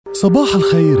صباح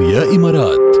الخير يا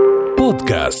إمارات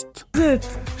بودكاست.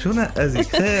 شو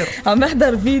نقزك خير؟ عم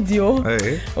بحضر فيديو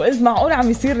ايه وقلت معقول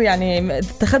عم يصير يعني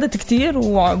اتخذت كتير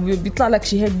وبيطلع لك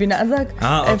شيء هيك بنقزك.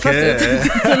 اوكي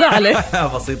طلع عليك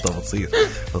بسيطة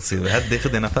بتصير هدي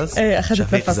خدي نفس. ايه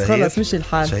اخذت نفس خلص مش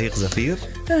الحال. شهيق زفير.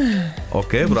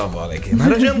 اوكي برافو عليك.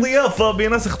 مهرجان ضيافة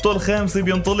بنسخ طول الخامسة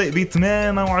بينطلق ب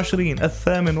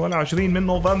 28 من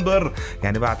نوفمبر،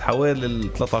 يعني بعد حوالي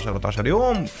 13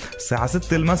 يوم، الساعة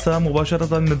 6 المساء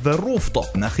مباشرة من ذا روف توب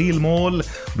نخيل مول،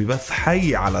 ببث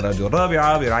حي على راديو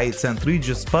الرابعة برعاية سانت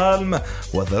ريجس بالم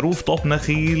وذا روف توب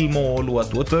نخيل مول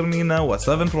وتويتر مينا و7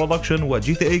 برودكشن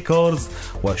وجي تي اي كارز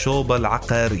وشوبا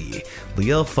العقارية.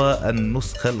 ضيافة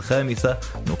النسخة الخامسة،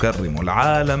 نكرم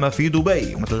العالم في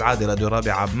دبي، ومثل العادة راديو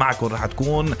الرابعة معكم رح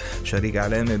تكون شريك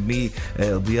إعلامي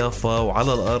بضيافة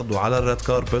وعلى الأرض وعلى الريد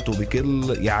كاربت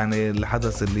وبكل يعني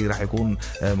الحدث اللي رح يكون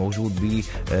موجود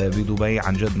بدبي.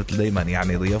 عن جد مثل دايما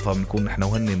يعني ضيافة بنكون نحن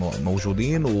وهن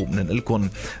موجودين وبننقلكم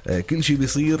كل شيء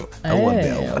بيصير أول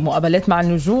بأول. مقابلات مع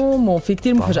النجوم وفي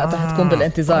كتير مفاجآت رح تكون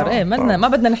بالانتظار. ما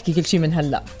بدنا نحكي كل شيء من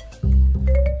هلأ.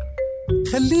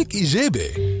 خليك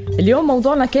إيجابي. اليوم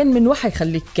موضوعنا كان من وحي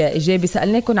خليك إيجابي.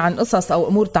 سألناكم عن قصص أو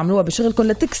أمور تعملوها بشغلكم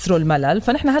لتكسروا الملل،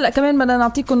 فنحن هلأ كمان بدنا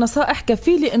نعطيكم نصائح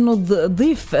كفيلة إنه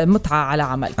تضيف متعة على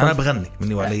عملكم. أنا بغني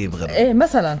مني وعلي بغني. إيه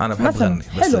مثلا أنا بحب غني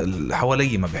بس اللي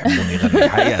حوالي ما بيحبوني غني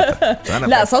حقيقة.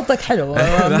 لا صوتك حلو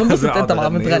منبسط أنت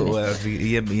عم تغني.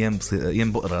 وفي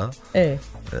أيام بقرأ إيه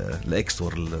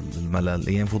لأكسر الملل،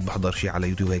 أيام فوت بحضر شيء على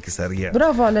يوتيوب هيك سريع.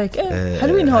 برافو عليك.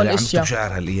 حلوين هول الأشياء. عم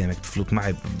شعر هالأيام تفلت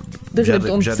معي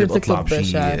بجرب أطلع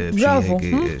بشيء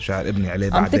شعر ابني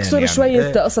عليه عم تكسر يعني.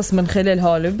 شوية قصص من خلال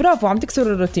هول. برافو عم تكسر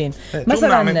الروتين.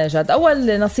 مثلا جد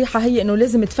أول نصيحة هي إنه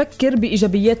لازم تفكر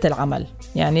بإيجابيات العمل،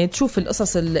 يعني تشوف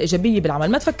القصص الإيجابية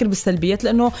بالعمل، ما تفكر بالسلبيات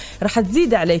لأنه رح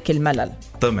تزيد عليك الملل.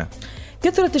 تمام.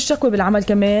 كثرة الشكوى بالعمل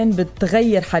كمان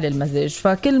بتغير حال المزاج،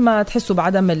 فكل ما تحسوا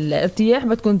بعدم الارتياح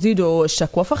بدكم تزيدوا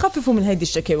الشكوى، فخففوا من هيدي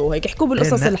الشكاوى وهيك احكوا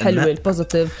بالقصص الحلوة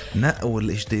البوزيتيف.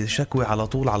 الشكوى على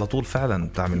طول فعلا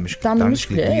بتعمل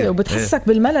مشكلة إيه، وبتحسك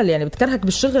بالملل، يعني بتكرهك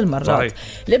بالشغل مرات. صحيح.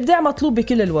 الإبداع مطلوب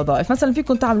بكل الوظائف. مثلا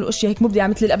فيكم تعملوا أشياء هيك مبدعة،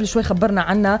 مثل اللي قبل شوي خبرنا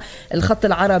عنها الخط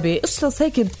العربي، قصص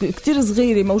هيك كتير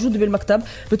صغيرة موجودة بالمكتب،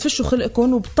 بتفشوا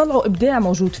خلقكم وبتطلعوا إبداع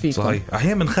موجود فيكم. صحيح.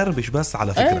 أحيانا بنخربش بس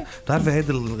على فكرة. بتعرفي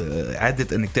هيدا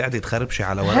عادة انك تقعدي تخربشي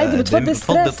على ورقه، هيدي بتفضي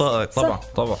طاقتك.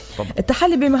 طبعا.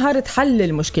 التحلي بمهاره حل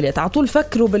المشكلات، على طول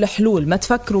فكروا بالحلول، ما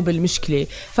تفكروا بالمشكله،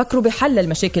 فكروا بحل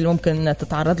المشاكل ممكن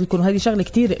تتعرض لكم. هذه شغله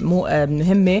كتير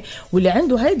مهمه، واللي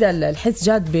عنده هيدا الحس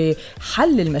جاد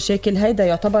بحل المشاكل هيدا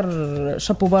يعتبر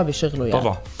شابو بابي شغله يعني.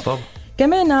 طبعا.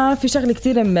 كمان في شغله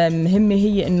كتير مهمه،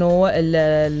 هي انه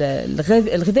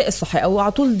الغذاء الصحي، او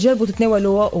على طول تجربوا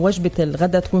تتناولوا وجبه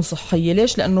الغداء تكون صحيه.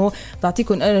 ليش؟ لانه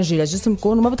تعطيكم انرجي لجسمكم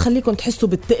وما بتخليكم تحسوا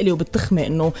بالتقله وبالتخمه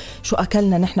انه شو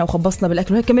اكلنا نحن وخبصنا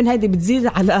بالاكل، وهيك كمان هيدي بتزيد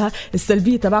على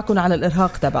السلبيه تبعكم، على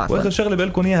الارهاق تبعكم. واخر شغله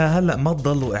بقولكم اياها هلا، ما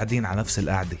تضلوا قاعدين على نفس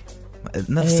القعده.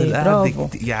 القعدة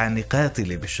يعني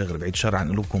قاتلة بالشغل، بعيد شر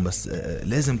عن قلوبكم، بس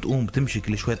لازم تقوم تمشي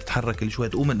كل شوية، تتحرك كل شوية،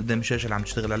 تقوم من قدام الشاشة اللي عم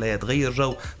تشتغل عليها، تغير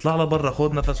جو، طلع لبرا،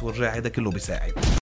 خذ نفس ورجع. هيدا كله بيساعد.